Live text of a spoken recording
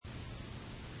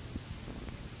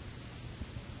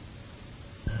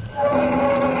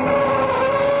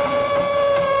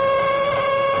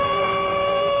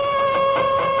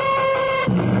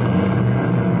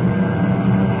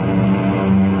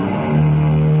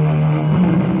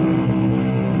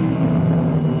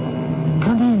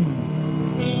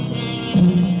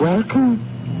Welcome.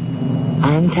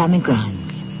 I'm Tammy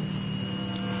Grimes.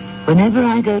 Whenever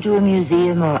I go to a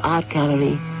museum or art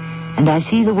gallery and I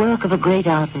see the work of a great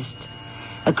artist,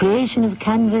 a creation of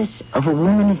canvas, of a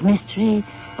woman of mystery,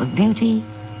 of beauty,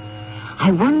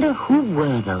 I wonder who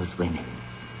were those women,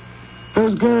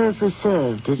 those girls who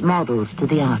served as models to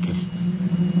the artists.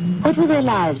 What were their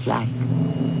lives like?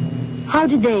 How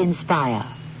did they inspire?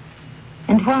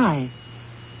 And why?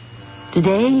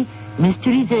 Today,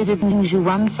 Mystery Theater brings you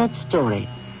one such story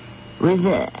with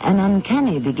an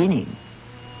uncanny beginning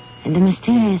and a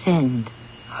mysterious end.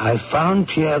 I found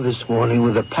Pierre this morning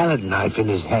with a palette knife in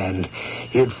his hand.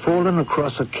 He had fallen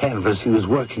across a canvas he was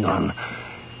working on.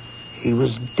 He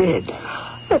was dead.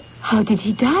 But how did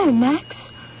he die, Max?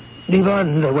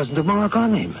 Yvonne, there wasn't a mark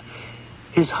on him.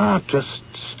 His heart just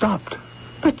stopped.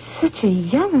 But such a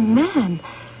young man.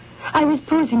 I was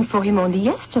posing for him only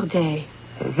yesterday.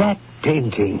 That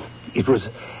painting, it was,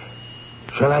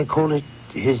 shall I call it,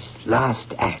 his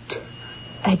last act.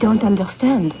 I don't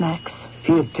understand, Max.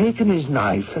 He had taken his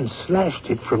knife and slashed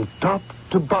it from top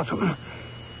to bottom.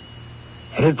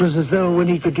 And it was as though when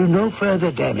he could do no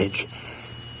further damage,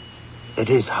 that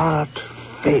his heart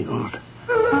failed.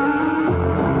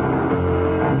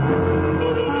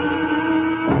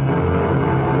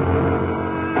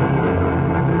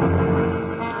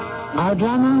 Our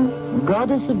drama,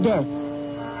 Goddess of Death,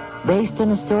 based on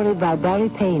a story by Barry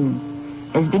Payne,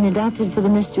 has been adapted for the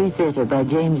Mystery Theater by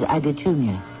James Agate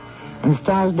Jr. and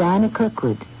stars Diana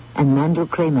Kirkwood and Mandel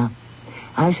Kramer.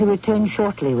 I shall return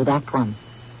shortly with Act One.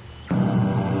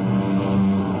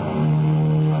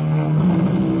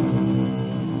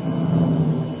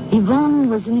 Yvonne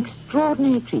was an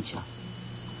extraordinary creature.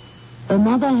 Her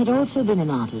mother had also been an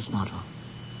artist model.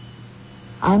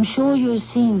 I'm sure you've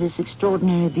seen this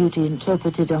extraordinary beauty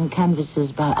interpreted on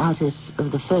canvases by artists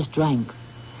of the first rank.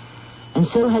 And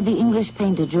so had the English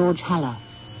painter George Haller.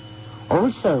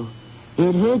 Also, he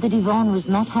had heard that Yvonne was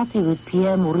not happy with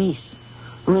Pierre Maurice,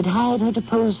 who had hired her to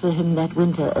pose for him that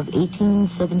winter of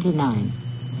 1879.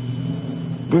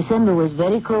 December was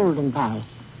very cold in Paris,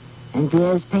 and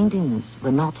Pierre's paintings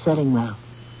were not selling well.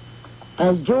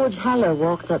 As George Haller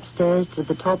walked upstairs to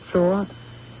the top floor,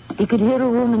 he could hear a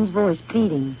woman's voice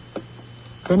pleading.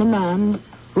 Then a man,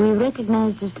 who he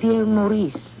recognized as Pierre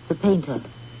Maurice, the painter.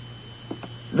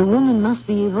 The woman must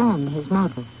be Yvonne, his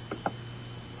model.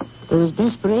 There was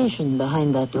desperation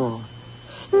behind that door.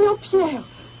 No, Pierre,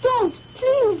 don't,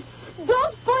 please.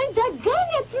 Don't point that gun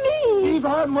at me.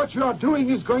 Yvonne, what you're doing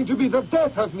is going to be the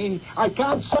death of me. I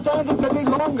can't stand it any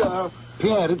longer.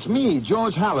 Pierre, it's me,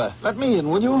 George Haller. Let me in,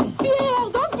 will you? Pierre,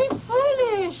 don't be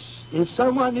foolish. If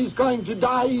someone is going to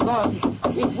die, Yvonne,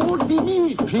 it won't be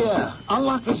me. Pierre,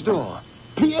 unlock this door.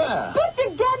 Pierre! Put the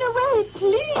gun away,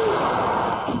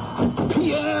 please.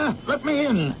 Pierre, let me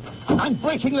in. I'm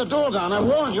breaking the door down, I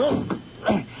warn you.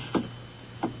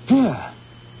 Pierre,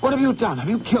 what have you done? Have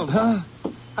you killed her?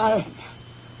 I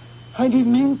didn't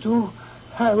mean to.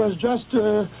 I was just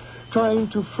trying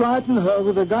to frighten her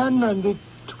with a gun, and it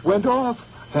went off.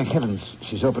 Thank heavens,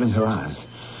 she's opening her eyes.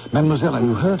 Mademoiselle, are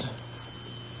you hurt?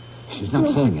 She's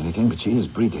not saying anything, but she is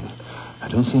breathing. I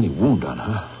don't see any wound on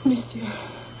her. Monsieur,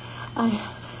 I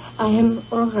am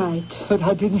all right. But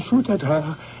I didn't shoot at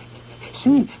her.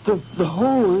 See, the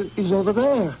hole is over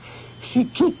there. She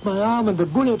kicked my arm and the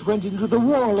bullet went into the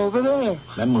wall over there.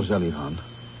 Mademoiselle Yvonne,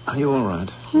 are you all right?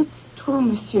 It's true,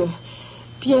 monsieur.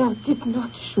 Pierre did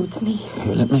not shoot me.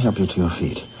 Here, let me help you to your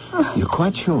feet. You're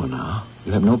quite sure now?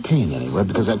 You have no pain anywhere,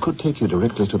 because I could take you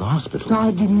directly to the hospital. No,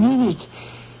 I didn't mean it.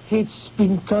 It's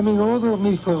been coming over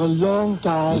me for a long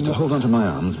time. Just hold on to my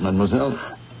arms, mademoiselle.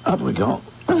 Up we go.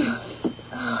 All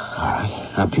right.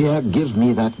 Now, Pierre, give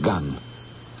me that gun.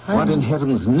 What in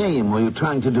heaven's name were you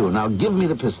trying to do? Now, give me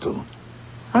the pistol.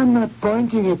 I'm not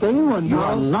pointing at anyone. You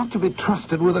are not to be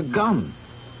trusted with a gun.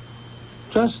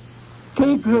 Just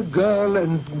take the girl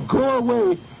and go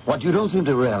away. What you don't seem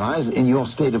to realize in your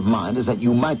state of mind is that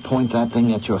you might point that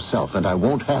thing at yourself, and I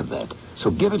won't have that. So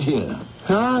give it here.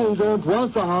 I don't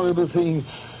want the horrible thing.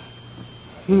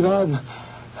 Yvonne,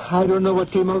 I don't know what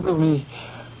came over me.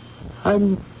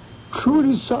 I'm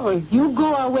truly sorry. You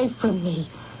go away from me.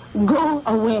 Go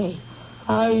away.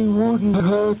 I wouldn't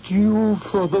hurt you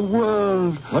for the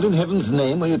world. What in heaven's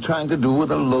name were you trying to do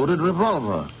with a loaded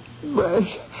revolver? Well,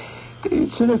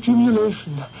 it's an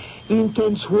accumulation.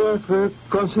 Intense work,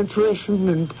 concentration,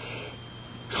 and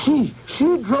she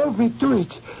drove me to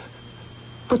it.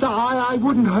 But I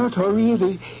wouldn't hurt her,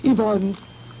 really. Yvonne,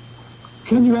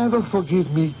 can you ever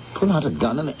forgive me? Pull out a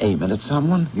gun and aim it at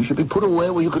someone? You should be put away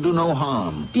where you could do no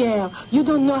harm. Pierre, you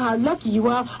don't know how lucky you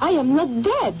are. I am not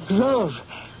dead. Georges,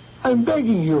 I'm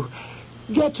begging you.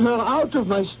 Get her out of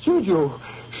my studio.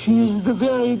 She is the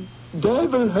very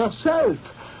devil herself.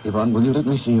 Yvonne, will you let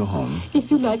me see you home? If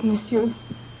you like, monsieur.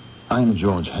 I'm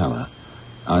George Haller.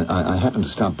 I happened to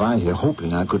stop by here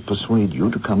hoping I could persuade you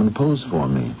to come and pose for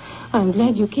me. I'm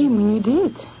glad you came when you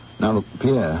did. Now, look,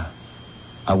 Pierre,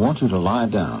 I want you to lie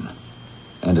down.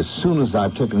 And as soon as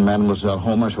I've taken Mademoiselle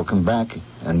home, I shall come back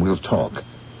and we'll talk.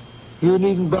 You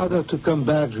needn't bother to come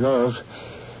back, George.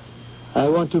 I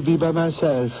want to be by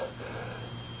myself.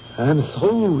 I'm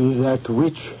through with that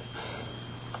witch.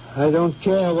 I don't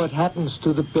care what happens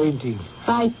to the painting.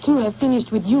 I, too, have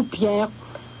finished with you, Pierre.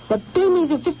 But pay me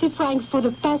the 50 francs for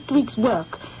the past week's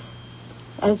work.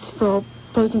 As for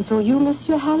posing for you,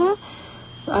 Monsieur Haller,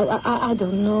 I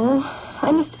don't know.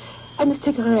 I must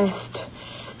take a rest.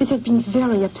 This has been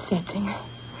very upsetting.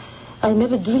 I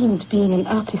never dreamed being an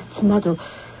artist's model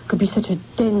could be such a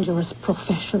dangerous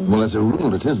profession. Well, as a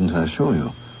rule, it isn't, I assure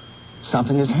you.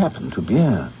 Something has happened to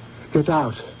Pierre. Get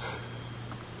out.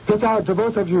 Get out, the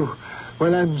both of you,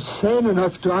 when I'm sane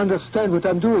enough to understand what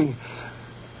I'm doing.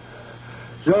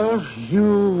 George,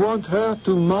 you want her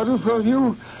to model for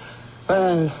you?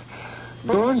 Well,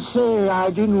 don't say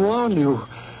I didn't warn you.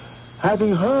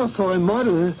 Having her for a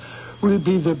model will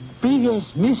be the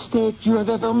biggest mistake you have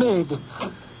ever made.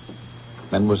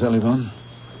 Mademoiselle Yvonne?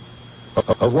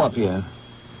 Au revoir, Pierre.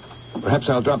 Perhaps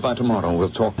I'll drop by tomorrow and we'll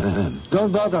talk then.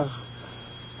 Don't bother.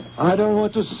 I don't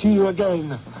want to see you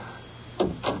again.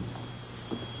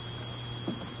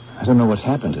 I don't know what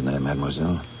happened in there,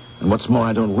 mademoiselle. And what's more,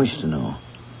 I don't wish to know.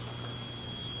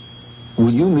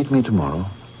 Will you meet me tomorrow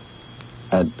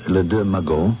at Le Deux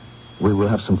Magots? We will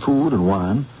have some food and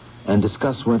wine and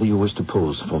discuss whether you wish to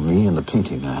pose for me in the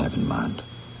painting I have in mind.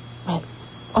 Well,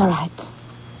 all right.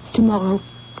 Tomorrow,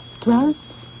 12?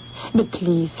 But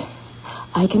please,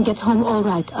 I can get home all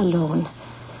right alone.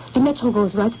 The metro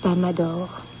goes right by my door.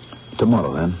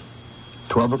 Tomorrow, then.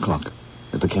 12 o'clock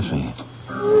at the cafe.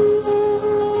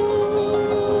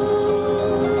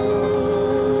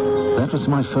 That was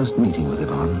my first meeting with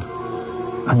Yvonne.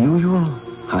 Unusual?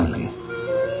 Highly.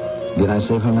 Did I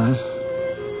save her life?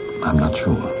 I'm not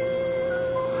sure.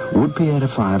 Would Pierre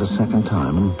have fired a second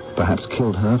time and perhaps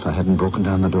killed her if I hadn't broken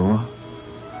down the door?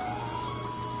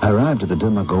 I arrived at the Deux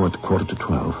Magots at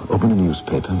 11:45, opened a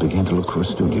newspaper, and began to look for a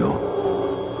studio.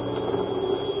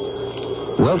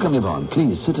 Welcome, Yvonne.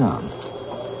 Please, sit down.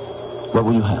 What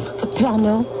will you have? A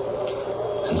Pernod.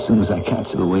 As soon as I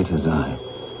catch the waiter's eye.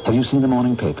 Have you seen the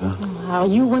morning paper? Are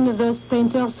you one of those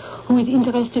painters who is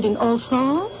interested in all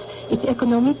France? Its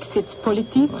economics, its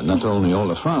politics? Well, not only all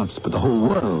of France, but the whole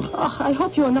world. Oh, I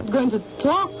hope you are not going to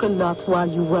talk a lot while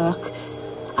you work.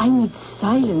 I need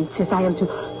silence if I am to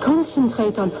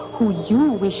concentrate on who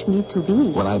you wish me to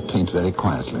be. Well, I paint very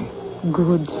quietly.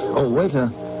 Good. Oh, waiter.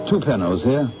 2 Pernods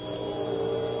here.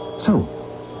 So,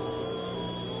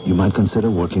 you might consider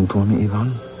working for me,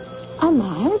 Yvonne? I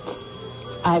might.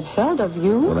 I've heard of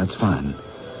you. Well, that's fine.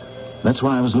 That's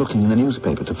why I was looking in the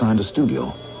newspaper to find a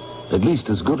studio. At least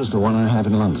as good as the one I have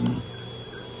in London.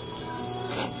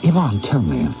 Yvonne, tell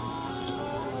me.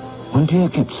 When Pierre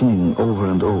kept saying over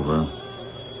and over,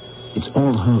 it's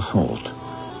all her fault.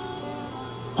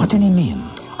 What did he mean?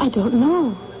 I don't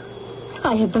know.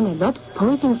 I have done a lot of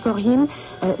posing for him.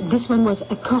 This one was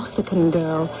a Corsican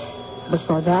girl.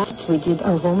 Before that, we did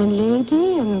a Roman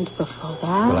lady, and before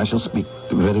that... Well, I shall speak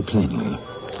very plainly.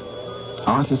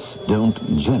 Artists don't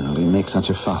generally make such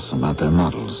a fuss about their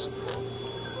models.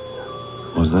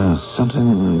 Was there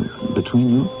something between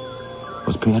you?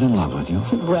 Was Pierre in love with you?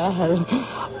 Well,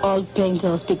 all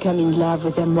painters become in love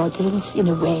with their models in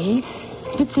a way.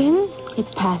 But then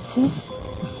it passes.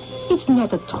 It's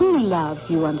not a true love,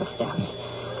 you understand.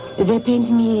 They paint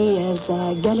me as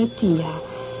Galatea,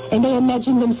 and they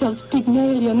imagine themselves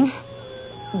Pygmalion.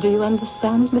 Do you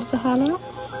understand, Mr. Haller?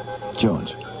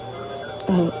 George.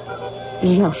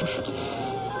 George.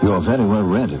 You're very well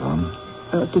read, Yvonne.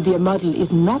 To be a model is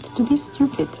not to be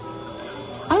stupid.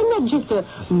 I'm not just a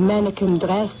mannequin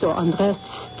dressed or undressed,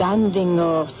 standing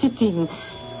or sitting.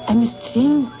 I must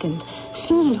think and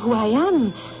feel who I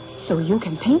am so you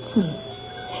can paint me.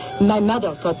 My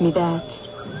mother taught me that.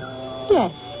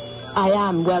 Yes, I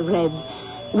am well read,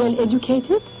 well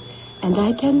educated, and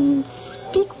I can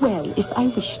speak well if I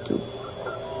wish to.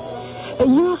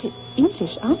 You're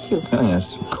English, aren't you? Oh,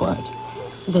 yes, quite.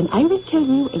 Then I will tell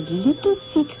you a little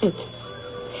secret.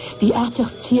 The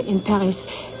artists here in Paris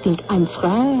think I'm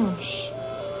French.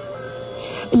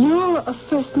 Your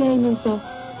first name is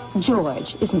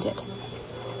George, isn't it?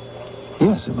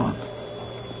 Yes, Yvonne.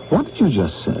 What did you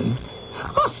just say?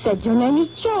 I said your name is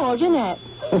George, isn't it?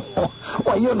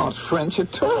 Why, you're not French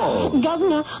at all.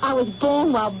 Governor, I was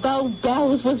born while Bow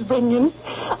Bells was ringing.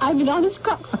 I'm an honest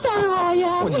cock sparrow, I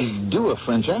am. Well, you do a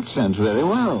French accent very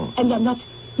well. And I'm not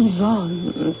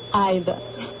Yvonne either.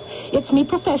 It's me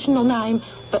professional name,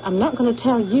 but I'm not going to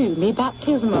tell you me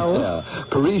baptismal. Yeah,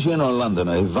 Parisian or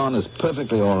Londoner, Yvonne is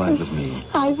perfectly all right with me.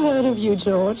 I've heard of you,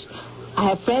 George. I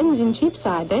have friends in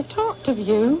Cheapside. They've talked of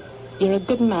you. You're a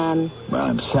good man. Well,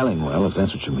 I'm selling well, if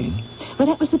that's what you mean. Well,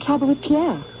 that was the trouble with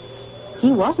Pierre.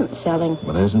 He wasn't selling.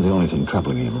 But that isn't the only thing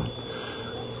troubling him.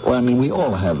 Well, I mean, we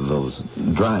all have those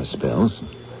dry spells.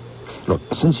 Look,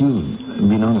 since you've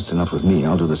been honest enough with me,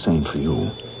 I'll do the same for you.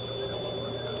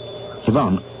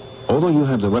 Yvonne, although you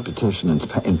have the reputation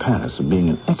in Paris of being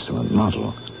an excellent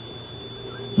model,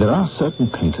 there are certain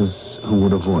painters who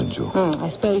would avoid you. I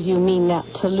suppose you mean that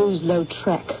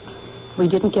Toulouse-Lautrec. We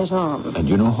didn't get on. And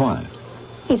you know why?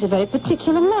 He's a very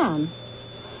particular man.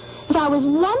 If I was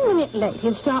 1 minute late,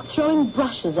 he'd start throwing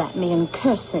brushes at me and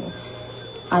cursing.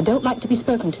 I don't like to be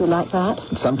spoken to like that.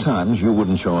 And sometimes you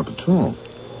wouldn't show up at all.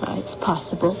 It's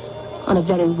possible. On a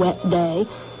very wet day.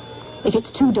 If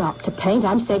it's too dark to paint,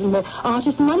 I'm saving the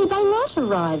artist money by not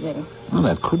arriving. Well,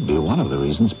 that could be one of the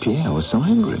reasons Pierre was so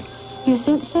angry. You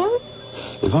think so?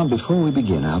 Yvonne, before we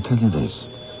begin, I'll tell you this.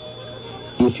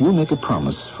 If you make a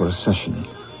promise for a session,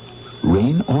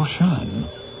 rain or shine,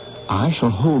 I shall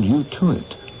hold you to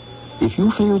it. If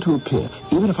you fail to appear,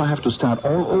 even if I have to start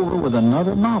all over with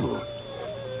another model,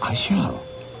 I shall.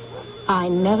 I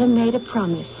never made a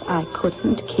promise I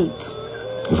couldn't keep.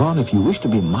 Yvonne, if you wish to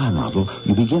be my model,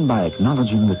 you begin by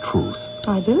acknowledging the truth.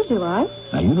 I do I?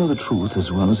 Now, you know the truth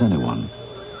as well as anyone.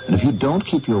 And if you don't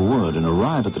keep your word and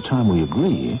arrive at the time we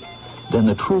agree, then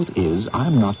the truth is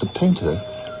I'm not the painter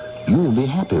you will be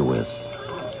happy with.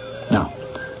 Now,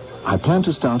 I plan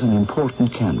to start an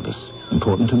important canvas,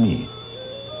 important to me.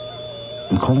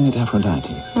 I'm calling it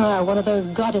Aphrodite. One of those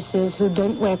goddesses who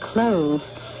don't wear clothes.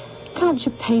 Can't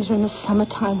you paint her in the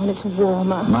summertime when it's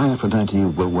warmer? My Aphrodite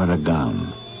will wear a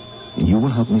gown, and you will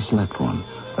help me select one.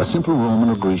 A simple Roman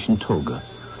or Grecian toga.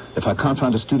 If I can't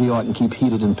find a studio I can keep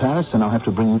heated in Paris, then I'll have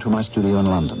to bring you to my studio in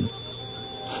London.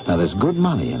 Now, there's good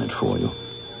money in it for you,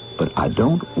 but I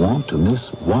don't want to miss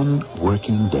one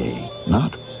working day.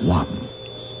 Not one.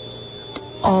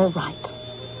 All right.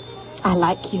 I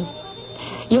like you.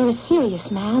 You're a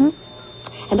serious man.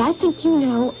 And I think you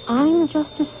know I'm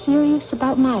just as serious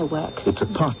about my work. It's a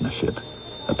partnership.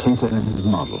 A painter and his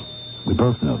model. We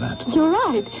both know that. You're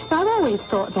right. I've always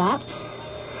thought that.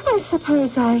 I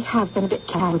suppose I have been a bit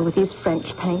carried with these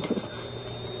French painters.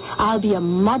 I'll be a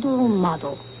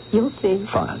model. You'll see.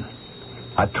 Fine.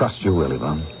 I trust you will,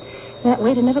 Yvonne. That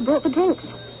waiter never brought the drinks.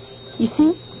 You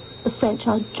see, the French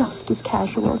are just as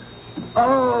casual.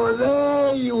 Oh,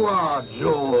 there you are,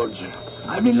 George.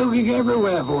 I've been looking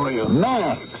everywhere for you.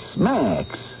 Max,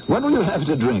 what will you have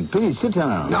to drink? Please, sit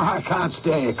down. No, I can't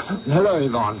stay. Hello,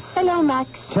 Yvonne. Hello, Max.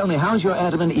 Tell me, how's your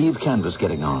Adam and Eve canvas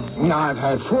getting on? I've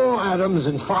had 4 Adams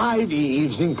and 5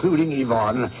 Eves, including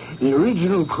Yvonne. The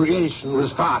original creation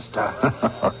was faster.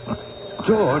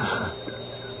 George,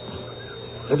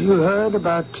 have you heard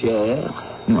about Pierre?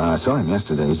 Well, I saw him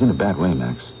yesterday. He's in a bad way,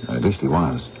 Max. At least he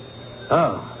was.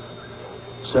 Oh,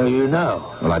 so you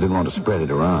know. Well, I didn't want to spread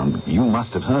it around. You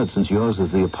must have heard, since yours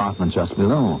is the apartment just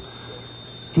below.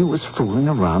 He was fooling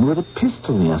around with a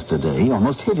pistol yesterday. He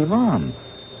almost hit Yvonne.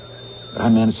 I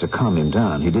managed to calm him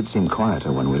down. He did seem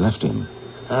quieter when we left him.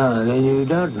 Oh, then you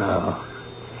don't know.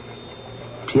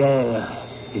 Pierre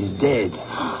is dead.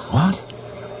 What?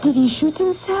 Did he shoot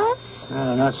himself?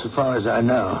 Not so far as I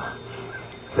know.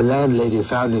 The landlady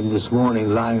found him this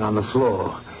morning lying on the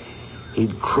floor.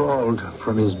 He'd crawled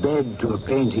from his bed to a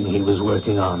painting he was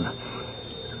working on.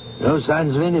 No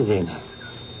signs of anything.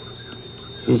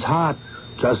 His heart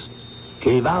just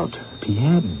gave out.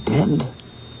 Pierre dead?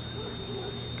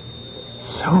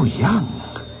 So young.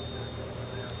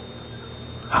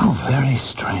 How very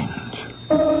strange.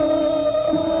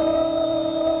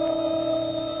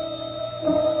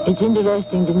 It's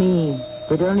interesting to me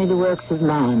that only the works of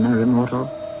man are immortal.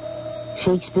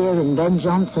 Shakespeare and Ben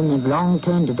Jonson have long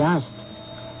turned to dust,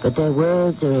 but their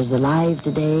words are as alive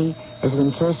today as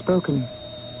when first spoken.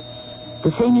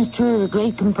 The same is true of the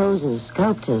great composers,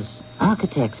 sculptors,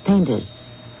 architects, painters.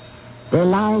 Their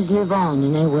lives live on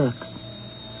in their works.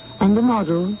 And the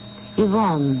model,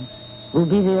 Yvonne, will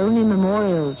be the only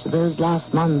memorial to those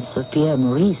last months of Pierre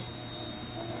Maurice.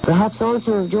 Perhaps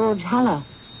also of George Haller.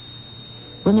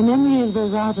 When the memory of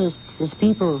those artists as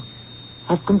people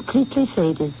have completely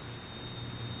faded.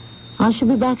 I shall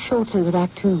be back shortly with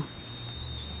Act 2.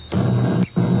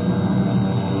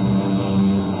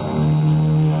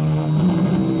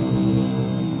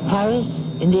 Paris,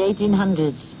 In the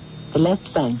 1800s, the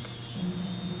left bank,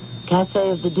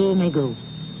 Café of the Deux Mégots.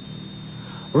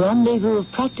 Rendezvous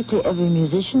of practically every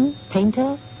musician,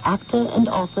 painter, actor, and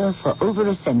author for over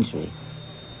a century.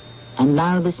 And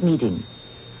now this meeting.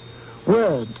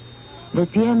 Word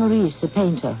that Pierre Maurice, the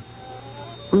painter,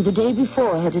 who the day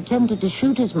before had attempted to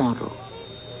shoot his model,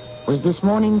 was this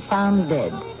morning found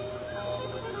dead.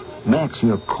 Max,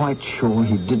 you're quite sure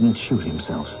he didn't shoot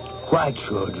himself? Quite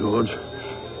sure, George.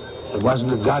 There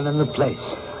wasn't a gun in the place.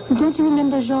 Don't you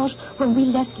remember, Georges, when we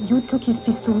left, you took his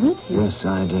pistol with you? Yes,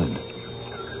 I did.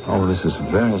 Oh, this is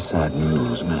very sad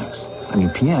news, Max. I mean,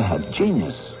 Pierre had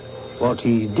genius. What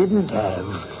he didn't have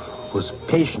was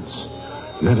patience.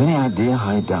 You have any idea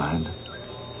how he died?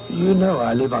 You know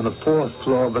I live on the 4th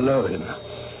floor below him.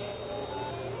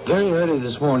 Very early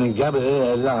this morning,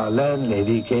 Gabrielle, our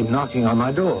landlady, came knocking on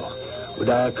my door. Would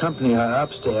I accompany her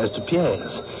upstairs to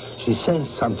Pierre's? She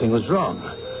sensed something was wrong.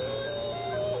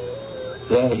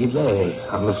 There he lay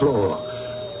on the floor,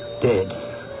 dead.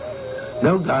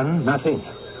 No gun, nothing.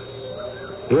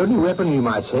 The only weapon, you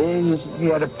might say, is he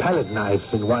had a palette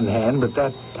knife in one hand, but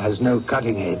that has no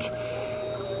cutting edge.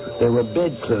 There were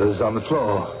bedclothes on the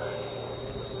floor.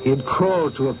 He had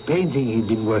crawled to a painting he'd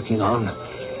been working on.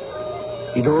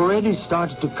 He'd already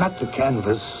started to cut the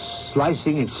canvas,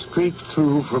 slicing it straight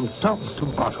through from top to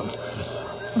bottom.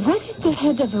 Was it the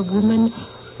head of a woman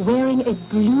wearing a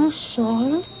blue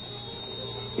shawl?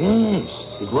 Yes,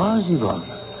 it was, Yvonne.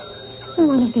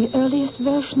 One of the earliest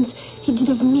versions he did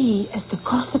of me as the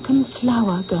Corsican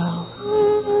flower girl.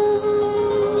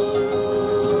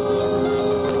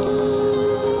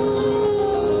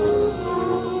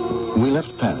 We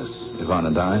left Paris, Yvonne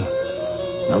and I.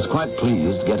 I was quite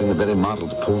pleased getting the very model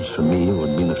to pose for me who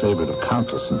had been the favorite of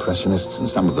countless impressionists and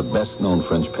some of the best-known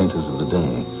French painters of the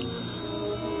day.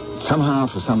 Somehow,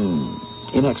 for some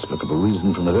inexplicable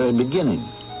reason from the very beginning,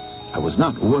 I was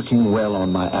not working well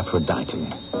on my Aphrodite.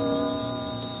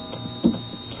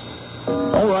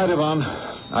 All right, Yvonne.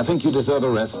 I think you deserve a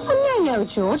rest. Oh, no,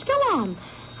 George. Go on.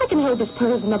 I can hold this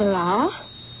pose another hour.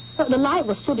 But the light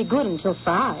will still be good until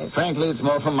 5. Frankly, it's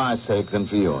more for my sake than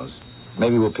for yours.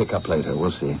 Maybe we'll pick up later.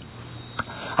 We'll see.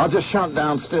 I'll just shout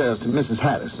downstairs to Mrs.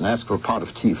 Harris and ask for a pot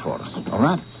of tea for us. All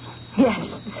right? Yes.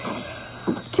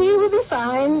 Tea will be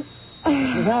fine.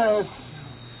 Mrs. Harris,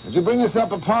 would you bring us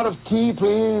up a pot of tea,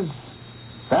 please?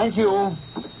 Thank you.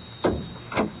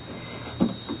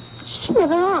 She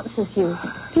never answers you.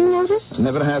 Have you noticed?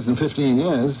 Never has in 15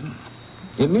 years.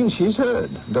 It means she's heard.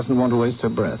 Doesn't want to waste her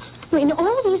breath. In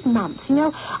all these months,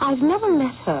 I've never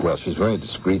met her. Well, she's very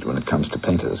discreet when it comes to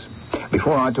painters.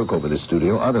 Before I took over this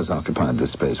studio, others occupied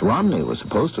this space. Romney was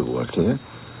supposed to have worked here.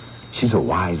 She's a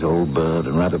wise old bird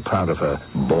and rather proud of her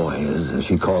boys, as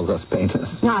she calls us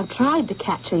painters. Now, I've tried to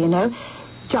catch her,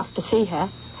 just to see her.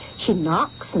 She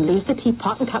knocks and leaves the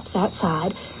teapot and cups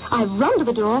outside. I run to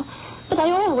the door, but I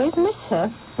always miss her.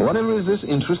 Whatever is this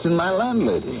interest in my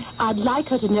landlady? I'd like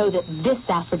her to know that this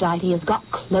Aphrodite has got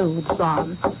clothes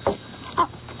on.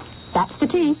 That's the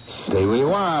tea. Stay where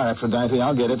you are, Aphrodite.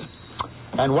 I'll get it.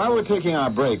 And while we're taking our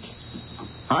break,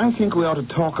 I think we ought to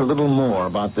talk a little more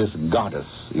about this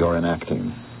goddess you're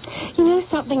enacting. You know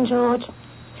something, George?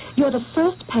 You're the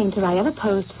first painter I ever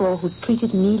posed for who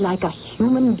treated me like a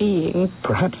human being.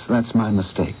 Perhaps that's my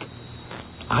mistake.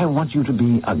 I want you to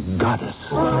be a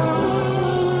goddess.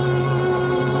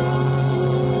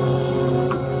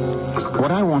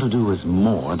 What I want to do is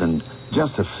more than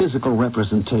just a physical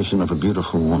representation of a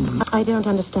beautiful woman. I don't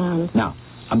understand. Now,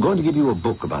 I'm going to give you a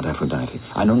book about Aphrodite.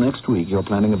 I know next week you're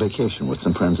planning a vacation with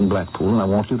some friends in Blackpool, and I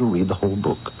want you to read the whole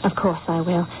book. Of course I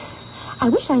will. I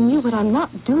wish I knew what I'm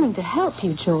not doing to help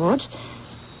you, George.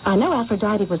 I know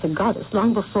Aphrodite was a goddess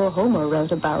long before Homer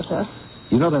wrote about her.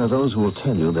 You know, there are those who will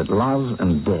tell you that love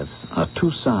and death are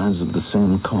two sides of the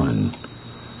same coin.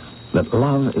 That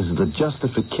love is the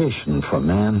justification for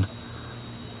man,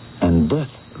 and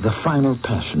death the final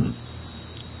passion.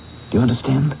 Do you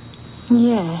understand?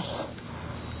 Yes.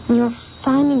 You're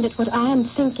finding that what I am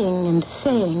thinking and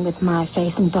saying with my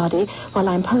face and body while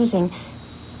I'm posing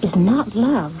is not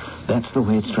love. That's the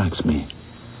way it strikes me.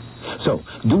 So,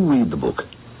 do read the book.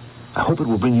 I hope it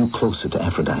will bring you closer to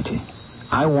Aphrodite.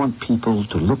 I want people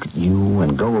to look at you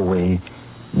and go away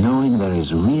knowing there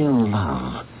is real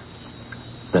love.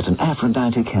 That an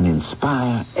Aphrodite can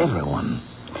inspire everyone.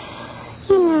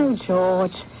 You know,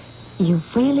 George, you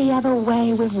really have a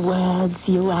way with words,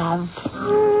 you have.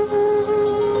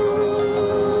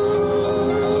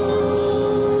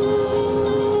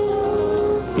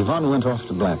 Yvonne went off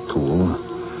to Blackpool,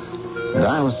 and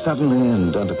I was suddenly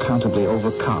and unaccountably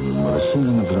overcome with a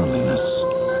feeling of loneliness.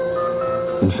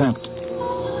 In fact,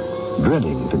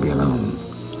 dreading to be alone.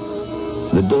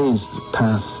 The days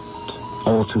passed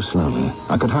all too slowly.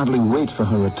 I could hardly wait for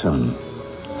her return.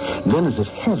 Then, as if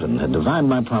heaven had divined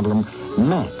my problem,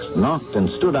 Max knocked and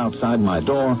stood outside my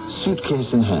door,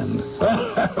 suitcase in hand.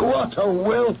 What a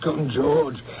welcome,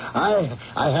 George. I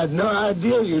had no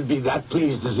idea you'd be that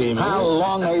pleased to see me. How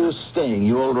long are you staying,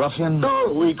 you old ruffian?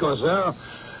 Oh, a week or so.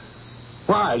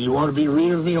 Why, you want to be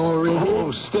rid of me already?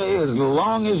 Oh, stay as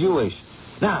long as you wish.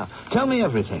 Now, tell me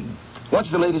everything. What's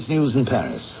the latest news in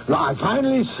Paris? Well, I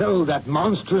finally sold that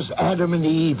monstrous Adam and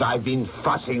Eve I've been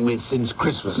fussing with since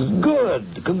Christmas.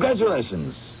 Good.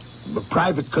 Congratulations. A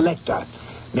private collector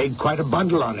made quite a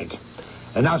bundle on it.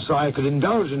 Enough so I could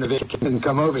indulge in it and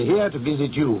come over here to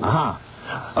visit you. Aha.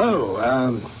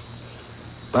 Oh,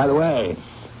 by the way,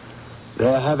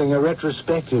 they're having a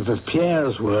retrospective of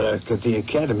Pierre's work at the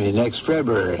Academy next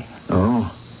February.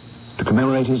 Oh, to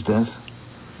commemorate his death?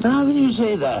 Now, when you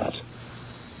say that...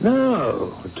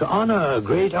 No, to honor a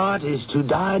great artist who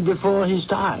died before his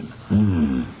time.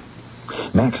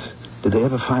 Max, did they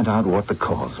ever find out what the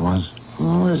cause was?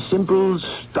 Oh, a simple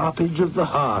stoppage of the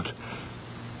heart.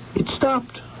 It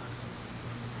stopped.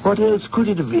 What else could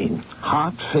it have been?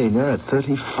 Heart failure at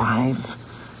 35?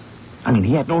 I mean,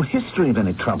 he had no history of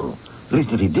any trouble. At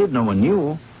least if he did, no one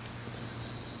knew.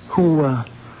 Who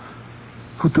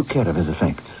took care of his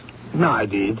effects? No, I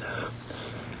did.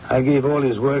 I gave all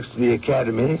his works to the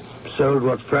Academy, sold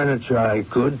what furniture I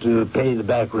could to pay the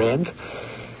back rent,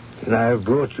 and I have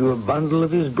brought you a bundle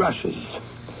of his brushes.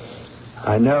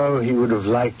 I know he would have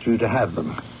liked you to have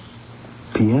them.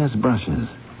 Pierre's brushes.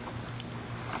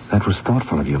 That was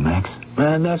thoughtful of you, Max.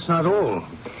 And that's not all.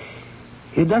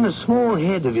 He'd done a small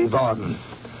head of Yvonne,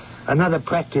 another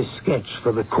practice sketch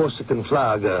for the Corsican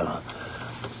flower girl.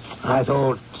 I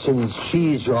thought, since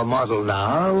she's your model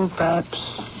now, perhaps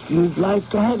you'd like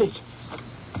to have it.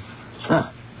 Huh.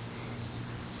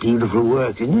 Beautiful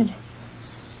work, isn't it?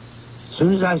 As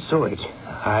soon as I saw it,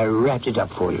 I wrapped it up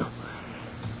for you.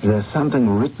 There's something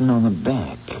written on the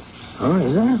back. Oh,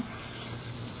 is there?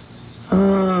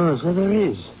 Oh, so there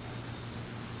is.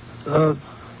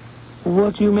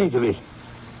 What do you make of it?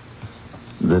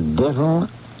 The devil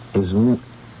is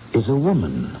a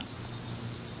woman.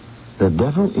 The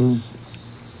devil is...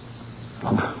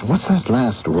 What's that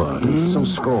last word? It's so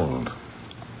scrawled.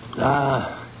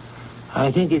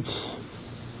 I think it's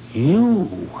you.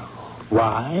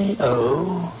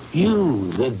 Y-O-U.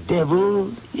 The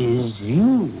devil is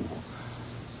you.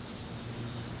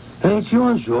 It's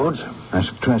yours, George. I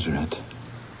shall treasure it.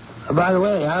 By the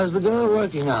way, how's the girl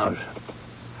working out?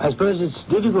 I suppose it's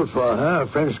difficult for her, a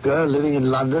French girl living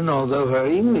in London, although her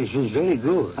English is very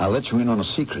good. I'll let you in on a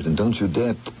secret, and don't you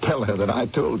dare tell her that I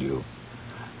told you.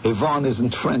 Yvonne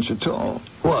isn't French at all.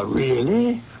 What,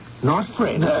 really? Not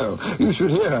French? No, you should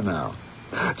hear her now.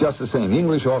 Just the same,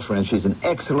 English or French, she's an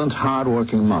excellent,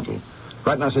 hard-working model.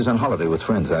 Right now she's on holiday with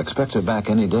friends. I expect her back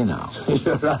any day now.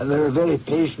 You're rather a very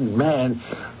patient man,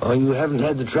 or you haven't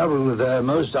had the trouble with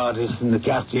most artists in the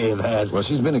quartier have had. Well,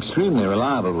 she's been extremely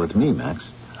reliable with me, Max.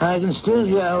 I can still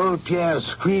hear old Pierre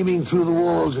screaming through the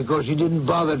walls because she didn't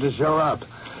bother to show up.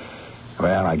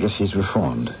 Well, I guess she's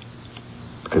reformed.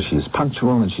 Because she's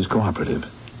punctual and she's cooperative.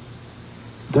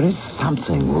 There is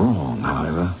something wrong,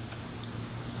 however.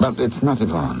 But it's not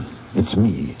Yvonne. It's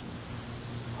me.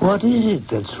 What is it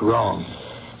that's wrong?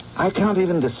 I can't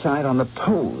even decide on the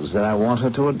pose that I want her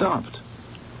to adopt.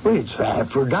 Well, it's for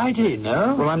Aphrodite,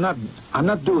 no? Well, I'm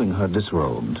not doing her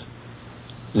disrobed.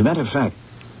 As a matter of fact,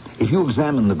 if you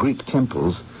examine the Greek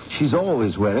temples, she's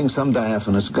always wearing some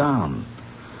diaphanous gown.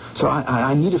 So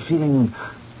I need a feeling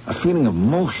of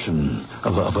motion,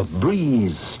 of a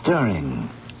breeze stirring.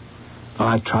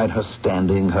 I tried her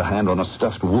standing, her hand on a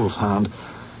stuffed wolfhound.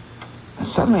 And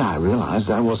suddenly I realized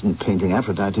I wasn't painting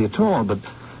Aphrodite at all, but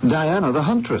Diana the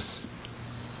huntress.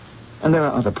 And there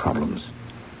are other problems.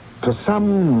 For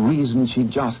some reason, she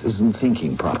just isn't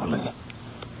thinking properly.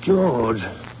 George,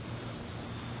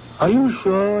 are you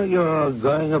sure you're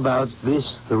going about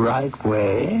this the right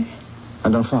way? I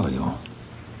don't follow you.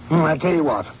 I tell you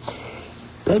what.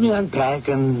 Let me unpack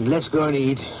and let's go and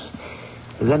eat.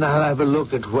 And then I'll have a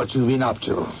look at what you've been up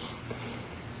to.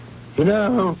 You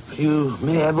know, you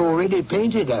may have already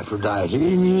painted Aphrodite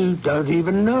and you don't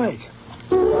even know it.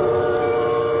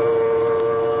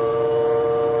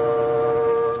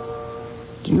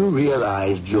 Do you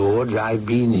realize, George, I've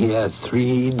been here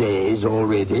 3 days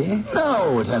already?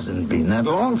 No, it hasn't been that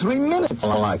long. 3 minutes.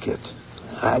 I like it.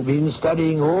 I've been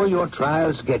studying all your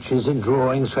trial sketches and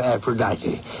drawings for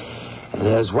Aphrodite. And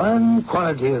there's one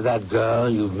quality of that girl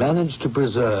you've managed to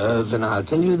preserve, and I'll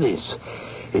tell you this.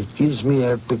 It gives me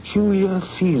a peculiar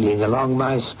feeling along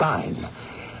my spine.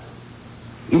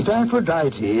 If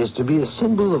Aphrodite is to be a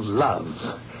symbol of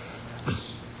love,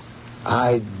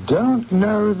 I don't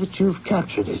know that you've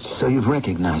captured it. So you've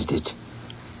recognized it.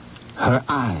 Her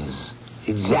eyes.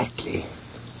 Exactly.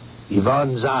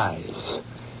 Yvonne's eyes.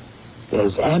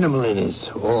 There's animal in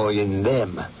it, or in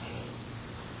them.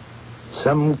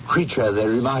 Some creature they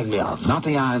remind me of. Not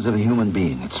the eyes of a human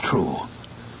being, it's true.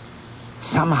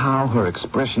 Somehow her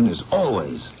expression is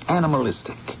always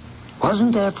animalistic.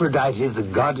 Wasn't Aphrodite the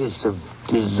goddess of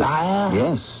desire?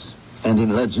 Yes, and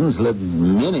in legends led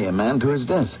many a man to his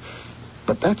death.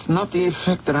 But that's not the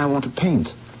effect that I want to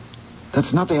paint.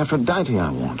 That's not the Aphrodite I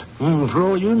want. For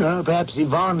all you know, perhaps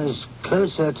Yvonne is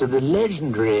closer to the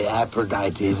legendary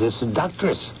Aphrodite, the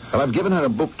seductress. Well, I've given her a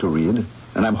book to read,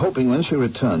 and I'm hoping when she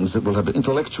returns it will have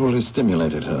intellectually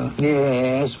stimulated her.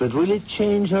 Yes, but will it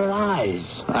change her eyes?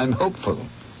 I'm hopeful.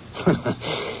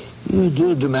 You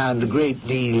do demand a great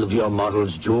deal of your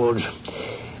models, George.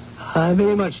 I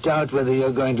very much doubt whether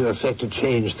you're going to effect a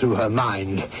change through her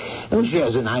mind. Oh, she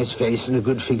has a nice face and a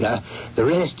good figure. The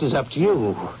rest is up to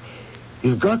you.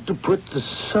 You've got to put the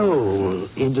soul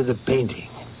into the painting.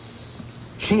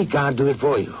 She can't do it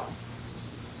for you.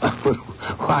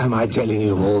 Why am I telling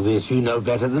you all this? You know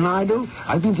better than I do.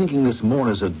 I've been thinking this more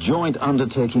as a joint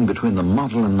undertaking between the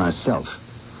model and myself,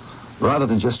 rather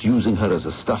than just using her as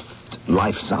a stuffed,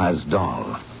 life-size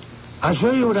doll. I'll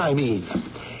show you what I mean.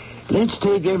 Let's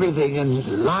take everything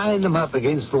and line them up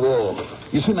against the wall.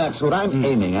 You see, Max, what I'm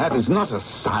aiming at is not a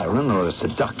siren or a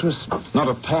seductress, not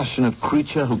a passionate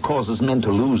creature who causes men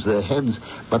to lose their heads,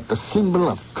 but the symbol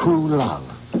of true love.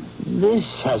 This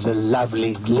has a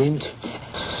lovely glint,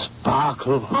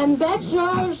 sparkle. I'm back,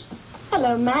 George.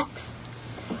 Hello, Max.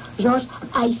 George,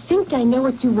 I think I know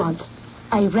what you want.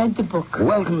 I read the book.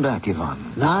 Welcome back,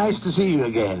 Yvonne. Nice to see you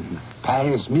again.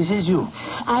 Paris misses you.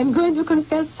 I'm going to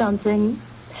confess something.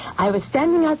 I was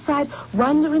standing outside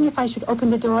wondering if I should open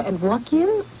the door and walk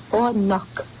in or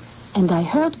knock. And I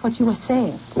heard what you were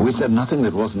saying. We said nothing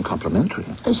that wasn't complimentary.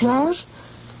 George,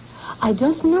 I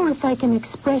don't know if I can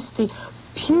express the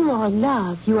pure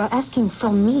love you are asking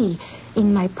from me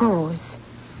in my prose.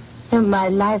 My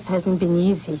life hasn't been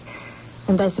easy.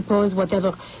 And I suppose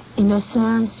whatever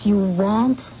innocence you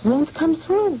want won't come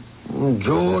through.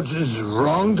 George is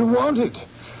wrong to want it.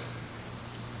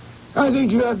 I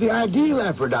think you have the ideal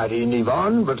Aphrodite in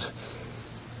Yvonne, but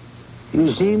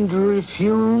you seem to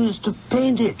refuse to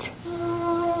paint it.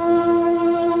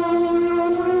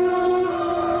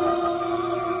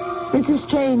 It's a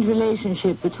strange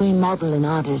relationship between model and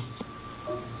artist.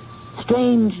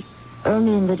 Strange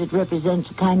only in that it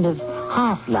represents a kind of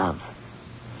half-love.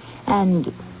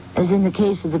 And, as in the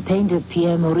case of the painter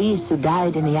Pierre Maurice, who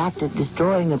died in the act of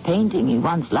destroying a painting he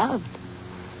once loved,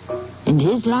 in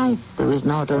his life there was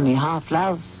not only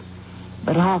half-love,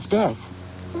 but half-death.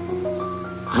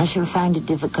 I shall find it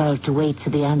difficult to wait for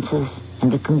the answers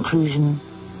and the conclusion,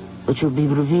 which will be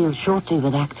revealed shortly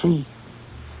with Act 3.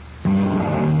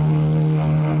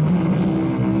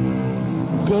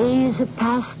 Days have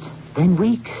passed, then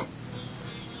weeks.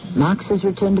 Max has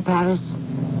returned to Paris.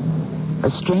 A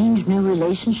strange new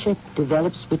relationship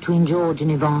develops between George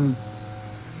and Yvonne.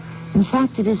 In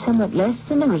fact, it is somewhat less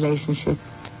than a relationship.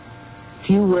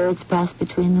 Few words pass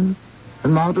between them. The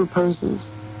model poses.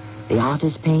 The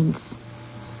artist paints.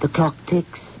 The clock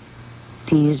ticks.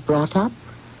 Tea is brought up.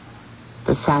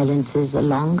 The silences are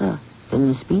longer than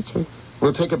the speeches.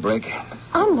 We'll take a break.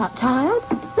 I'm not tired.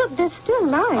 Look, there's still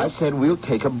light. I said we'll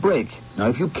take a break. Now,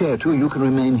 if you care to, you can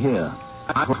remain here.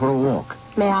 I'm for a walk.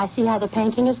 May I see how the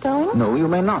painting is going? No, you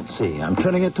may not see. I'm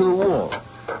turning it to the wall.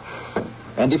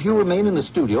 And if you remain in the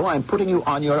studio, I'm putting you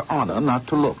on your honor not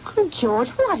to look. George,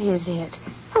 what is it?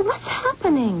 What's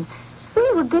happening?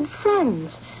 We were good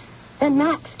friends. Then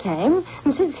Max came,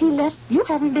 and since he left, you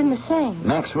haven't been the same.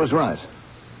 Max was right.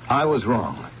 I was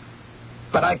wrong.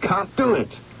 But I can't do it.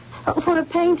 For a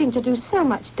painting to do so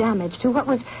much damage to what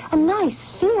was a nice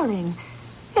feeling.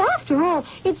 After all,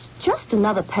 it's just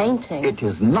another painting. It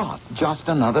is not just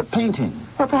another painting.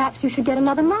 Well, perhaps you should get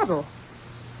another model.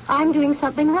 I'm doing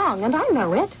something wrong, and I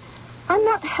know it. I'm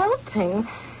not helping.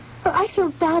 But I feel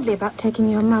badly about taking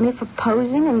your money for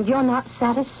posing, and you're not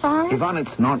satisfied. Yvonne,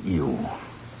 it's not you.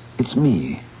 It's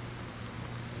me.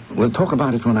 We'll talk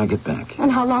about it when I get back.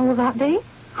 And how long will that be?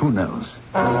 Who knows?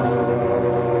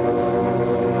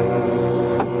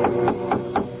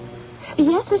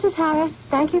 Yes, Mrs. Harris.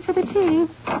 Thank you for the tea.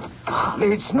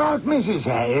 It's not Mrs.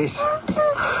 Harris.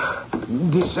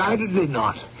 Decidedly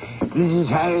not. Mrs.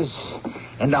 Harris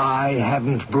and I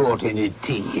haven't brought any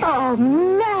tea. Oh,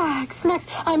 Max,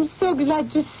 I'm so glad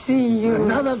to see you.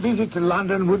 Another visit to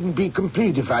London wouldn't be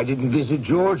complete if I didn't visit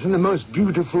George in the most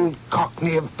beautiful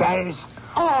Cockney of Paris.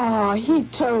 Oh, he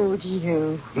told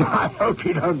you. I hope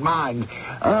you don't mind.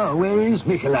 Oh, where is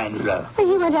Michelangelo? Well,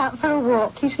 he went out for a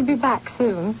walk. He should be back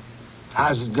soon.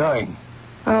 How's it going?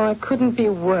 Oh, it couldn't be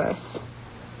worse.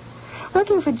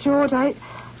 Looking for George, I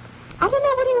don't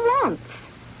know what he wants.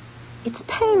 It's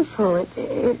painful.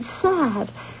 It's sad.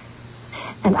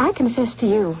 And I confess to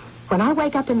you, when I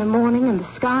wake up in the morning and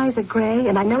the skies are gray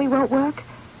and I know he won't work,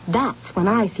 that's when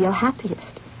I feel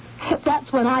happiest.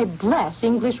 That's when I bless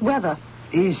English weather.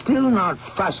 He's still not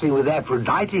fussing with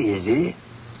Aphrodite, is he?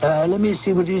 Let me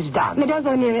see what he's done. Now, don't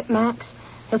go near it, Max.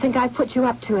 He'll think I put you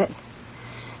up to it.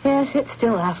 Yes, it's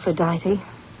still Aphrodite,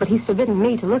 but he's forbidden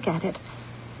me to look at it.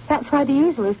 That's why the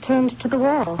easel is turned to the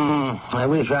wall. I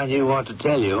wish I knew what to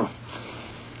tell you.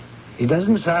 He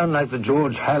doesn't sound like the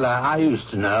George Haller I used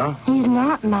to know. He's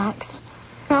not, Max.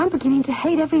 Now, I'm beginning to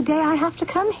hate every day I have to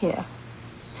come here.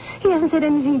 He hasn't said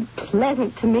anything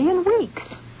pleasant to me in weeks.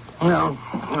 Well,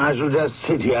 I shall just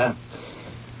sit here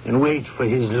and wait for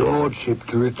his lordship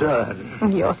to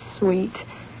return. You're sweet.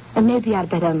 And maybe I'd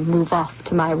better move off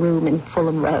to my room in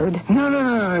Fulham Road.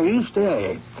 No, you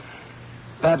stay.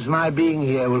 Perhaps my being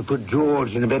here will put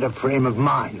George in a better frame of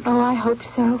mind. Oh, I hope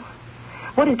so.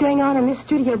 What is going on in this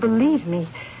studio, believe me,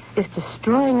 is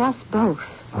destroying us both.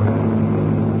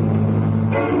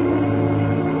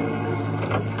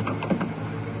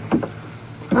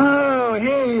 Oh,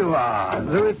 here you are.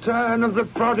 The return of the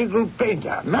prodigal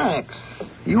painter. Max,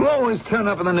 you always turn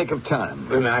up in the nick of time.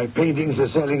 When my paintings are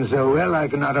selling so well, I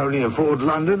can not only afford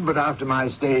London, but after my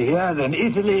stay here, then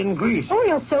Italy and Greece. Oh,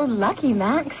 you're so lucky,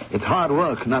 Max. It's hard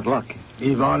work, not luck.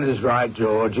 Yvonne is right,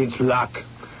 George. It's luck.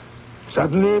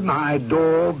 Suddenly, my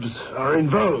daubs are in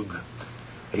vogue.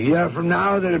 A year from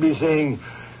now, they'll be saying,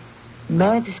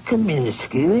 Max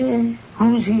Kaminsky?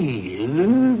 Who's he?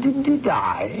 Did he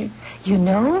die? You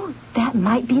know, that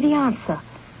might be the answer.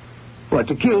 What,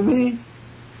 to kill me?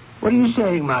 What are you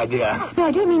saying, my dear? No,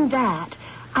 I don't mean that.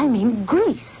 I mean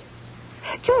Greece.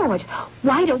 George,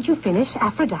 why don't you finish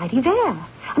Aphrodite there?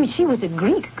 I mean, she was a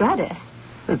Greek goddess.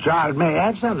 The child may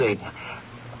add something.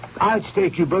 I'd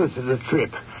stake you both to the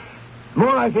trip. The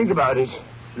more I think about it,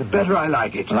 the better I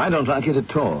like it. Well, I don't like it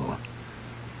at all.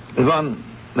 Yvonne,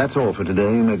 that's all for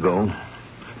today. You may go.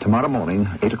 Tomorrow morning,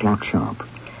 8 o'clock sharp.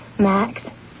 Max,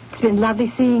 it's been lovely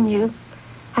seeing you.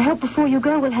 I hope before you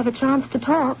go we'll have a chance to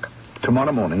talk.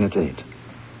 Tomorrow morning at 8.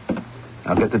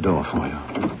 I'll get the door for you.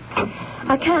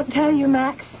 I can't tell you,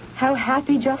 Max, how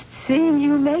happy just seeing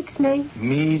you makes me.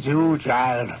 Me too,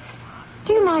 child.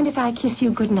 Do you mind if I kiss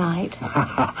you goodnight?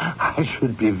 I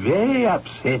should be very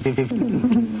upset if...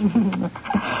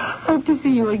 Hope to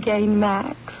see you again,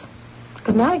 Max.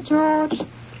 Good night, George.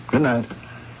 Good night.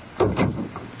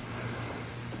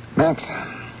 Max,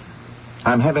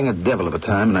 I'm having a devil of a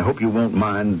time, and I hope you won't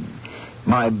mind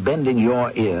my bending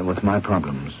your ear with my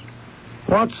problems.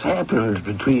 What's happened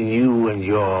between you and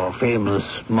your famous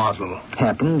model?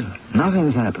 Happened?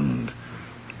 Nothing's happened.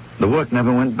 The work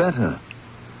never went better.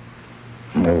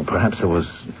 Or perhaps there was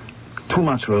too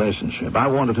much relationship. I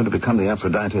wanted her to become the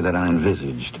Aphrodite that I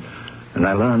envisaged, and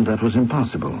I learned that was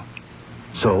impossible.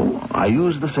 So I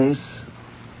used the face,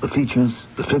 the features,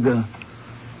 the figure,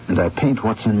 and I paint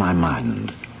what's in my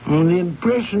mind. Well, the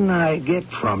impression I get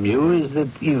from you is that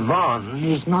Yvonne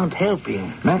is not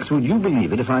helping. Max, would you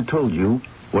believe it if I told you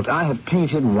what I have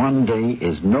painted one day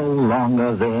is no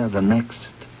longer there the next?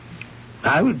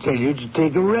 I would tell you to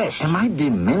take a rest. Am I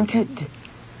demented?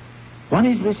 What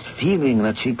is this feeling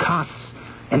that she casts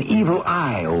an evil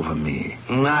eye over me?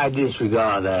 I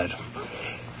disregard that.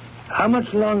 How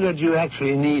much longer do you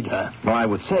actually need her? Well, I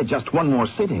would say just one more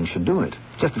sitting should do it.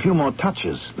 Just a few more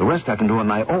touches. The rest I can do on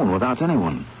my own without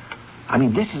anyone. I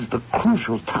mean, this is the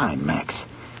crucial time, Max.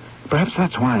 Perhaps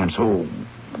that's why I'm so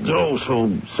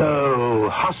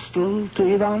hostile to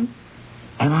Yvonne?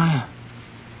 Am I?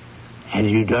 And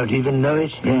you don't even know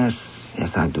it? Yes,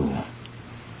 I do.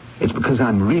 It's because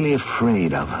I'm really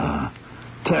afraid of her.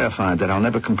 Terrified that I'll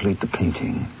never complete the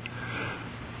painting.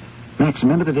 Max,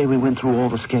 remember the day we went through all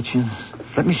the sketches?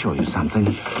 Let me show you something.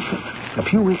 A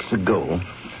few weeks ago,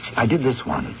 I did this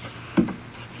one.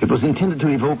 It was intended to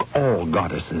evoke all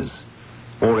goddesses.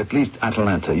 Or at least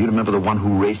Atalanta. You remember the one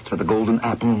who raced for the golden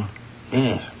apple?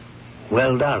 Yes.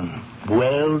 Well done.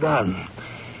 Well done.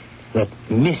 That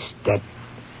mist, that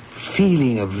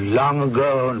feeling of long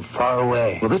ago and far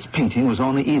away. Well, this painting was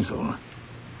on the easel.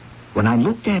 When I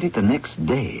looked at it the next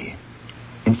day,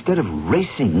 instead of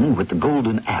racing with the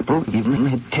golden apple, Yvonne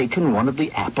had taken one of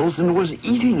the apples and was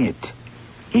eating it.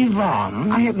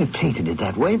 Yvonne? I hadn't painted it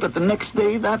that way, but the next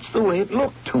day, that's the way it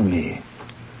looked to me.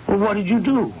 Well, what did you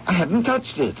do? I hadn't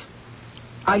touched it.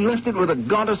 I left it with a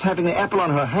goddess having the apple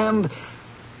on her hand,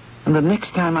 And the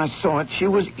next time I saw it, she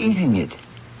was eating it.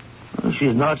 Well,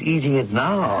 she's not eating it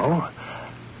now.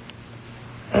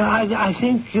 I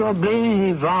think you're blaming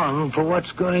Yvonne for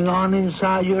what's going on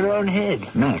inside your own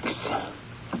head. Max,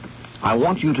 I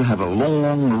want you to have a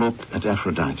long look at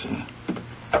Aphrodite.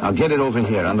 I'll get it over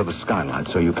here under the skylight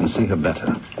so you can see her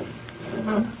better.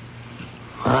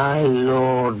 My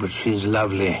Lord, but she's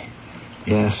lovely.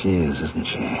 Yes, she is, isn't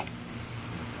she?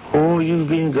 All you've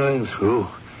been going through,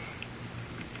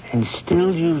 and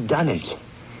still you've done it.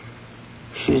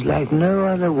 She's like no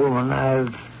other woman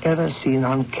I've ever seen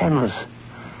on canvas.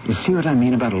 You see what I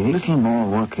mean about a little more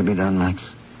work to be done, Max?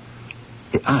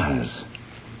 The eyes.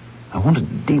 I want a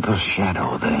deeper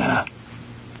shadow there.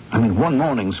 I mean, one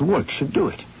morning's work should do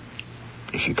it.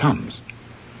 If she comes.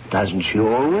 Doesn't she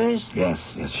always? Yes,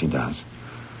 she does.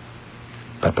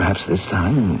 But perhaps this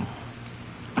time...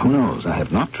 Who knows? I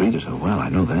have not treated her well, I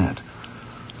know that.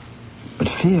 But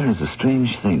fear is a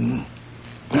strange thing.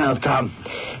 Now, come.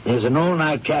 There's an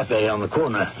all-night cafe on the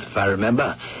corner, if I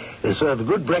remember. They serve a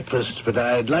good breakfast, but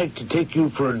I'd like to take you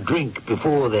for a drink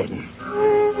before then.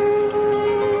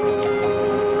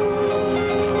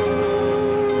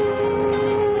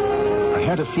 I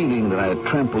had a feeling that I had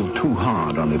trampled too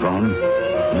hard on Yvonne,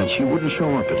 and that she wouldn't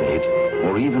show up at 8,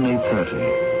 or even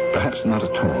 8:30. Perhaps not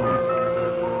at all.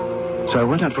 So I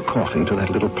went out for coffee to that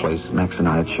little place Max and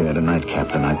I had shared a nightcap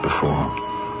the night before.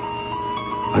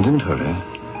 I didn't hurry.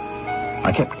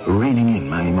 I kept reining in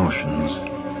my emotions.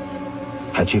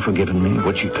 Had she forgiven me?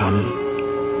 Would she come?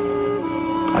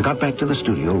 I got back to the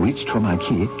studio, reached for my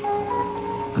key,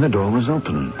 and the door was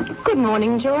open. Good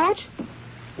morning, George.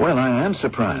 Well, I am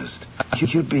surprised.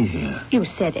 You'd be here. You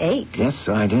said 8. Yes,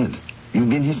 I did. You've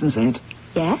been here since 8?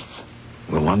 Yes.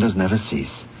 Well, wonders never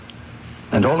cease.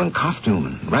 And all in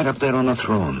costume, right up there on the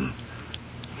throne.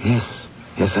 Yes,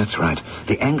 that's right.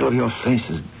 The angle of your face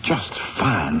is just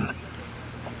fine.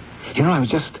 You know, I was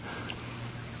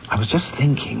just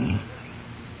thinking...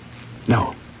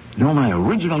 No, my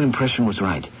original impression was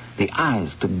right. The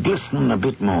eyes to glisten a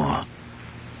bit more.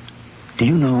 Do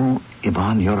you know,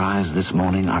 Yvonne, your eyes this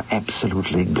morning are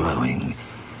absolutely glowing.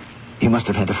 You must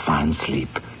have had a fine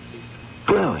sleep.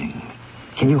 Glowing.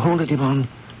 Can you hold it, Yvonne?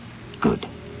 Good.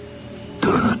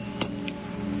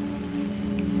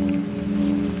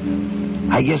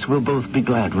 I guess we'll both be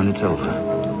glad when it's over.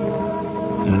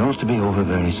 And it ought to be over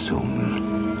very soon.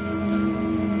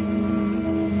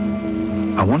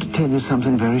 I want to tell you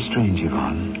something very strange,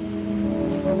 Yvonne.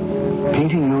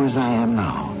 Painting you as I am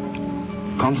now,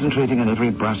 concentrating on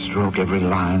every brushstroke, every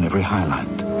line, every highlight.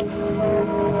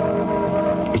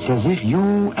 It's as if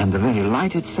you and the very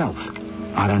light itself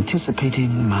are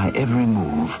anticipating my every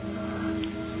move.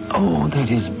 Oh, that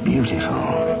is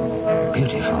beautiful.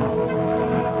 Beautiful.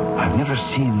 I've never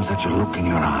seen such a look in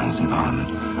your eyes, Yvonne.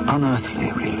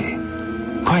 Unearthly, really.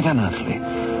 Quite unearthly.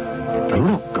 The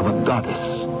look of a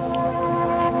goddess.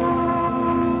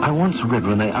 I once read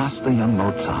when they asked the young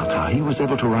Mozart how he was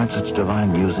able to write such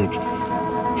divine music,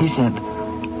 he said,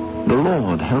 "The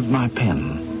Lord held my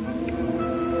pen."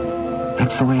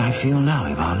 That's the way I feel now,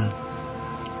 Yvonne.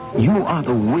 You are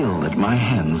the will that my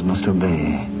hands must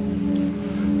obey.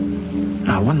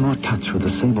 Now, one more touch with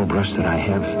the sable brush that I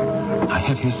have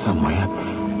here somewhere,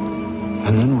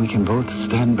 and then we can both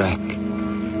stand back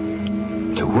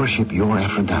to worship your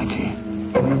Aphrodite.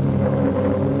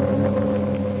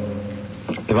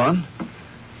 Yvonne?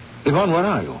 Yvonne, where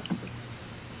are you?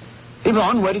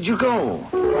 Yvonne, where did you go?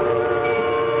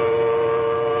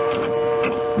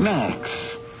 Max,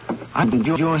 I think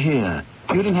you're here.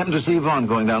 You didn't happen to see Yvonne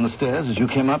going down the stairs as you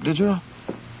came up, did you?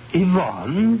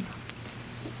 Yvonne?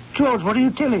 George, what are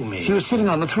you telling me? She was sitting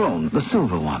on the throne, the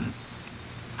silver one.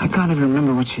 I can't even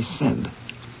remember what she said.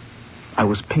 I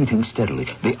was painting steadily.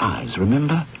 The eyes,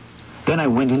 remember? Then I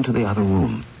went into the other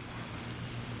room.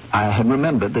 I had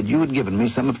remembered that you had given me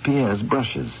some of Pierre's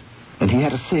brushes, and he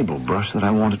had a sable brush that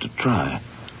I wanted to try.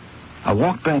 I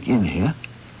walked back in here,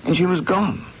 and she was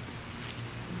gone.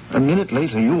 A minute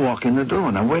later, you walk in the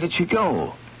door. Now, where did she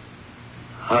go?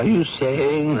 Are you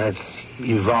saying that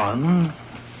Yvonne,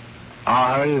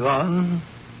 our Yvonne,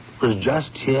 was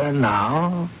just here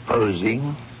now,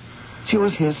 posing? She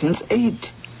was here since 8.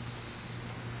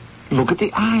 Look at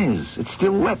the eyes. It's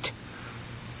still wet.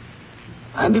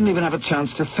 I didn't even have a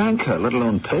chance to thank her, let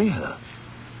alone pay her.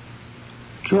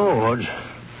 George,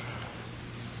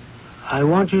 I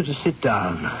want you to sit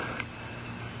down.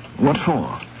 What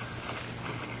for?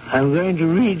 I'm going to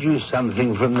read you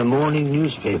something from the morning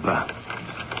newspaper.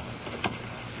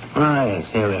 Ah, yes,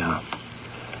 here we are.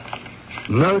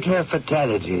 Motor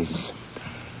fatalities.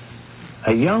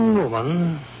 A young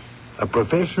woman, a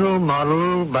professional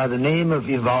model by the name of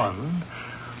Yvonne,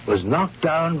 was knocked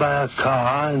down by a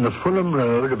car in the Fulham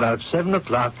Road about 7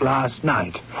 o'clock last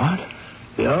night. What?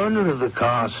 The owner of the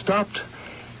car stopped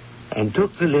and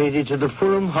took the lady to the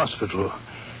Fulham Hospital,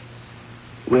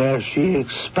 where she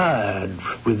expired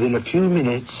within a few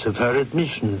minutes of her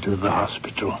admission to the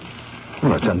hospital.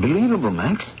 Well, that's unbelievable,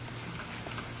 Max.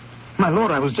 My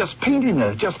lord, I was just painting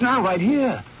her, just now, right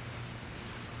here.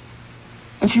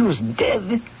 And she was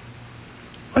dead.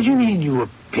 What do you mean you were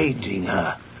painting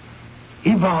her?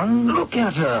 Yvonne, look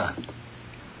at her.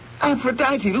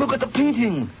 Aphrodite, look at the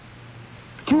painting.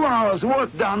 2 hours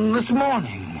work done this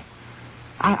morning.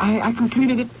 I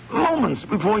completed it moments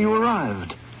before you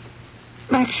arrived.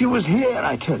 Max, she was here,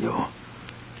 I tell you.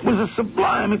 It was a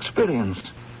sublime experience.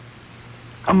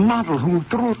 A model who,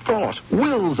 through thought,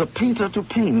 wills a painter to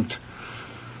paint.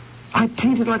 I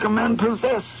painted like a man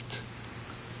possessed.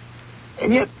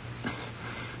 And yet,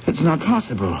 it's not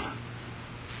possible.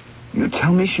 You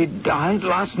tell me she died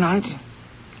last night?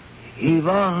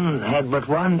 Yvonne had but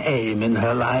one aim in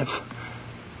her life.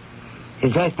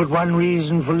 In fact, but one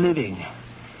reason for living.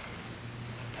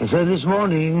 And so this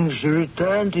morning, she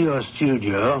returned to your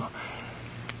studio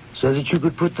so that you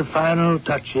could put the final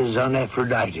touches on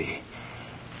Aphrodite.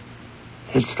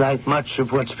 It's like much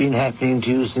of what's been happening to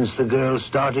you since the girl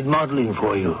started modeling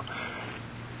for you.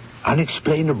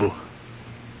 Unexplainable.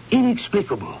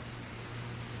 Inexplicable.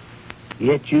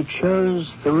 Yet you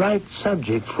chose the right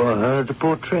subject for her to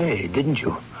portray, didn't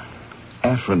you?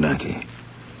 Aphrodite,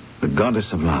 the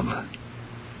goddess of love.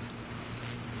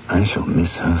 I shall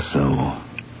miss her so.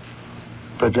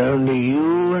 But only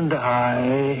you and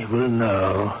I will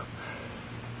know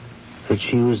that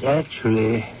she was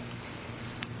actually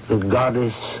the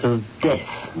goddess of death.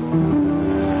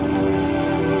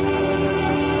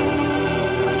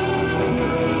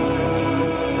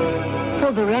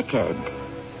 For the record,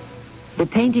 the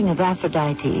painting of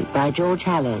Aphrodite by George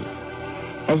Haller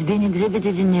has been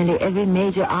exhibited in nearly every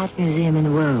major art museum in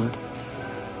the world.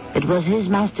 It was his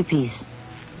masterpiece,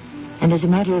 and as a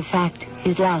matter of fact,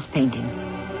 his last painting.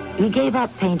 He gave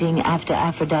up painting after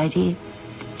Aphrodite,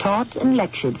 taught and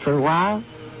lectured for a while.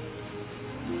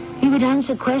 He would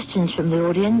answer questions from the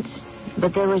audience,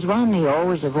 but there was one he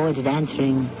always avoided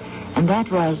answering, and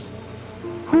that was,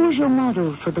 who is your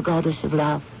model for the goddess of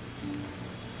love?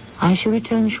 I shall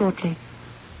return shortly.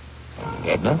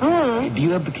 Edna? Oh. Do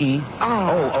you have the key?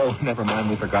 Oh, never mind.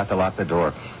 We forgot to lock the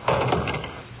door.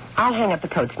 I'll hang up the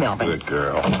coats, Melvin. Good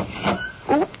girl.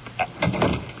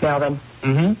 Melvin.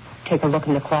 Mm-hmm. Take a look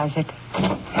in the closet.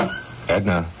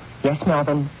 Edna, Yes,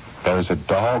 Melvin. there's a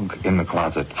dog in the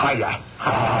closet. Hiya.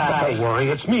 Don't worry,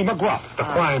 it's me, McGruff, the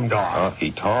crime dog.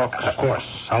 He talks. Of course.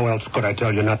 How else could I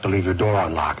tell you not to leave your door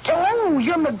unlocked? Oh,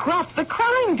 you're McGruff, the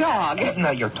crime dog.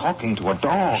 Edna, you're talking to a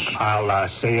dog. I'll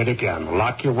say it again.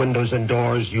 Lock your windows and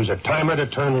doors. Use a timer to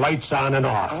turn lights on and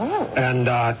off. Oh. And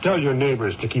tell your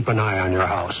neighbors to keep an eye on your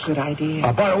house. Good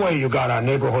idea. By the way, you got a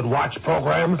neighborhood watch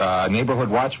program? Neighborhood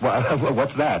watch?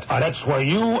 What's that? That's where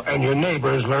you and your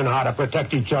neighbors learn how to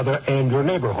protect each other and your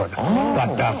neighborhood. Oh.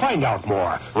 But find out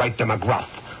more. Write to McGruff,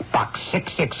 Box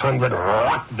 6600,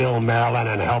 Rockville, Maryland,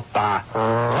 and help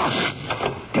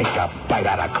take a bite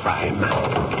out of crime.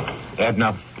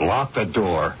 Edna, lock the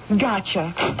door.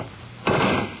 Gotcha.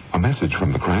 A message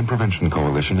from the Crime Prevention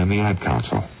Coalition and the Ad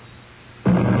Council.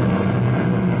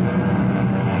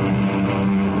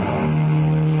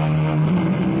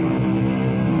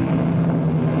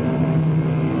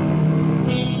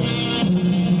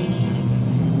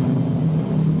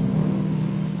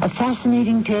 A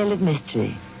fascinating tale of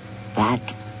mystery, that.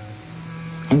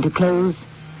 And to close,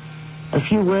 a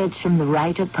few words from the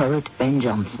writer-poet Ben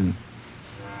Jonson.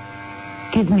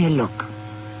 Give me a look.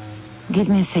 Give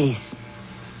me a face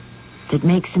that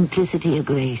makes simplicity a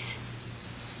grace.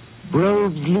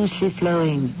 Robes loosely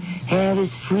flowing, hair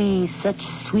is free, such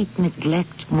sweet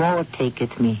neglect more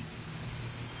taketh me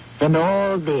than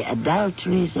all the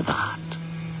adulteries of art.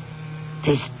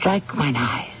 They strike mine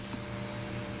eyes,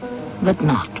 but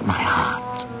not my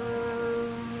heart.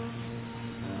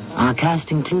 Our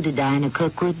cast included Diana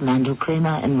Kirkwood, Mandel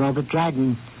Kramer, and Robert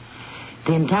Dryden.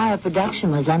 The entire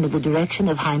production was under the direction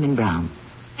of Hyman Brown.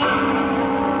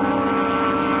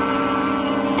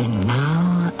 And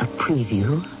now a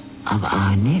preview of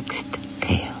our next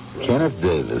tale. Kenneth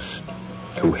Davis,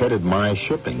 who headed my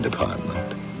shipping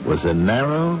department, was a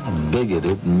narrow,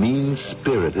 bigoted,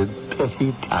 mean-spirited,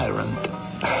 petty tyrant.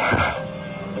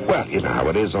 Well, you know how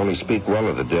it is. Only speak well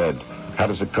of the dead. How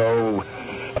does it go?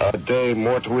 De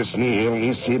mortuis nihil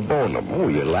nisi bonum. Oh,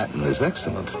 your Latin is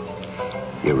excellent.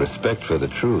 Your respect for the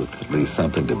truth leaves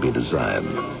something to be desired.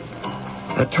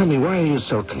 Tell me, why are you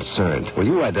so concerned? Well,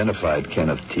 you identified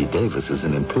Kenneth T. Davis as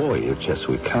an employee of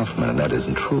Chesapeake Kaufman, and that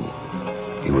isn't true.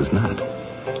 He was not.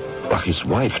 Well, his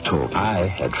wife told me. I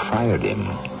had fired him.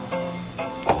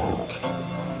 Oh.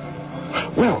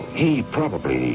 Well, he probably